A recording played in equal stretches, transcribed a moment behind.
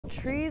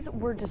trees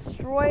were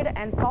destroyed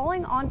and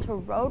falling onto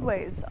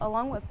roadways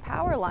along with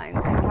power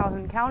lines in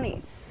Calhoun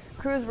County.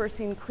 Crews were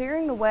seen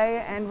clearing the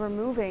way and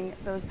removing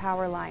those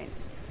power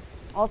lines.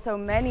 Also,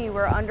 many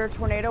were under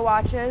tornado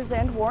watches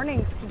and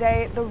warnings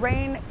today. The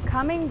rain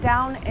coming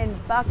down in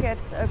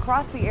buckets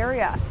across the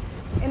area.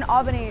 In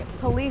Albany,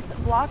 police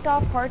blocked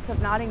off parts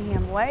of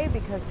Nottingham Way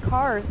because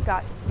cars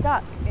got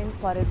stuck in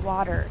flooded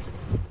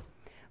waters.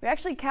 We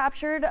actually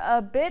captured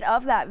a bit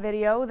of that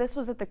video. This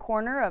was at the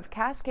corner of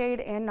Cascade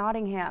and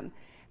Nottingham.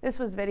 This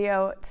was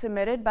video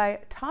submitted by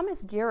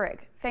Thomas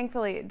Gehrig.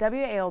 Thankfully,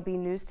 WALB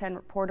News 10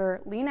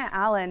 reporter Lena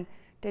Allen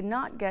did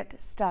not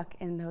get stuck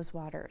in those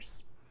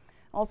waters.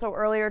 Also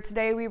earlier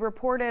today, we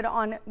reported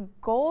on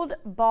gold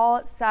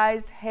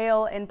ball-sized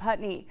hail in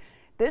Putney.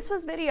 This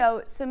was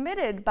video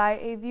submitted by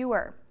a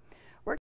viewer.